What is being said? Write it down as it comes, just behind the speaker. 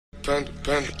I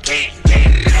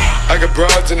got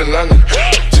broads in Atlanta,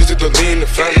 just to lean the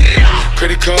family.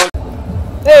 Credit card.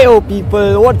 Hey yo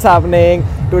people, what's happening?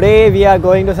 Today we are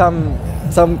going to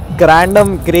some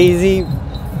random crazy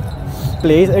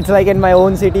place. It's like in my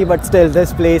own city, but still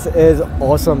this place is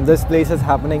awesome. This place is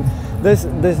happening. This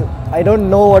I don't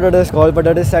know what it is called, but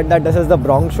it is said that this is the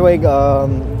Braunschweig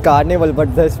carnival.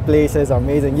 But this place is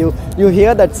amazing. You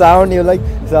hear that sound, you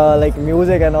like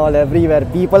music and all everywhere.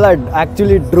 People are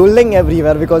actually drooling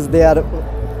everywhere because they are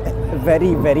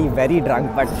very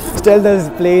drunk. But still this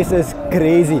place is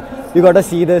crazy. You gotta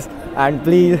see this, and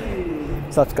please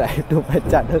subscribe to my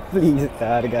channel, please,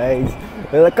 guys.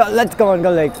 Let's come on,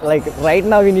 go. Like right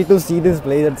now we need to see this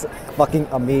place. It's fucking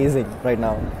amazing right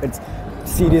now. It's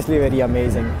seriously very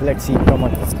amazing. Let's see. Come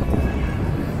on.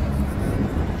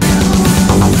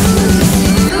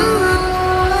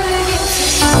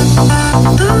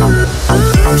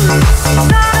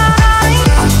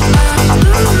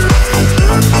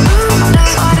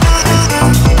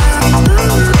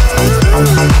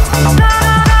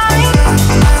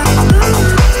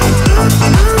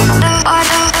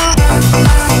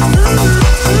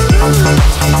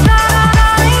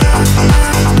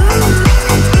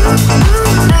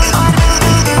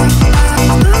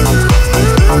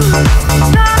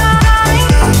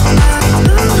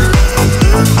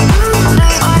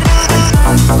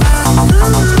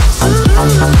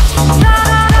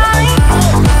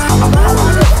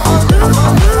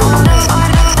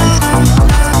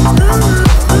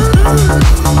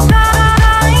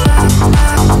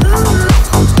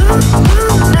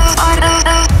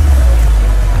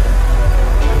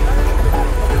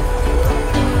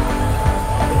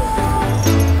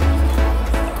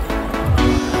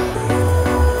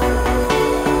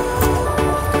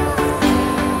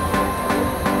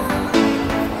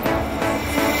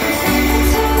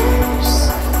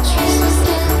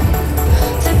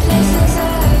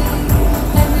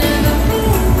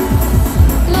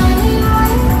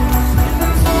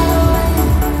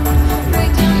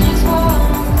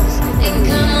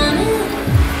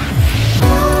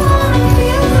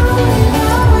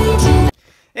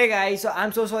 Hey guys, so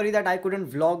I'm so sorry that I couldn't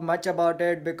vlog much about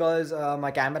it because my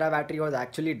camera battery was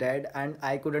actually dead and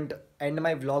I couldn't end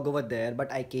my vlog over there,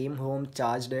 but I came home,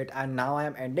 charged it, and now I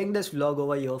am ending this vlog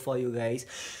over here for you guys.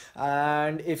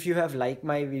 And if you have liked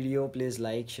my video, please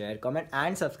like, share, comment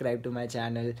and subscribe to my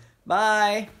channel.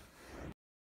 Bye.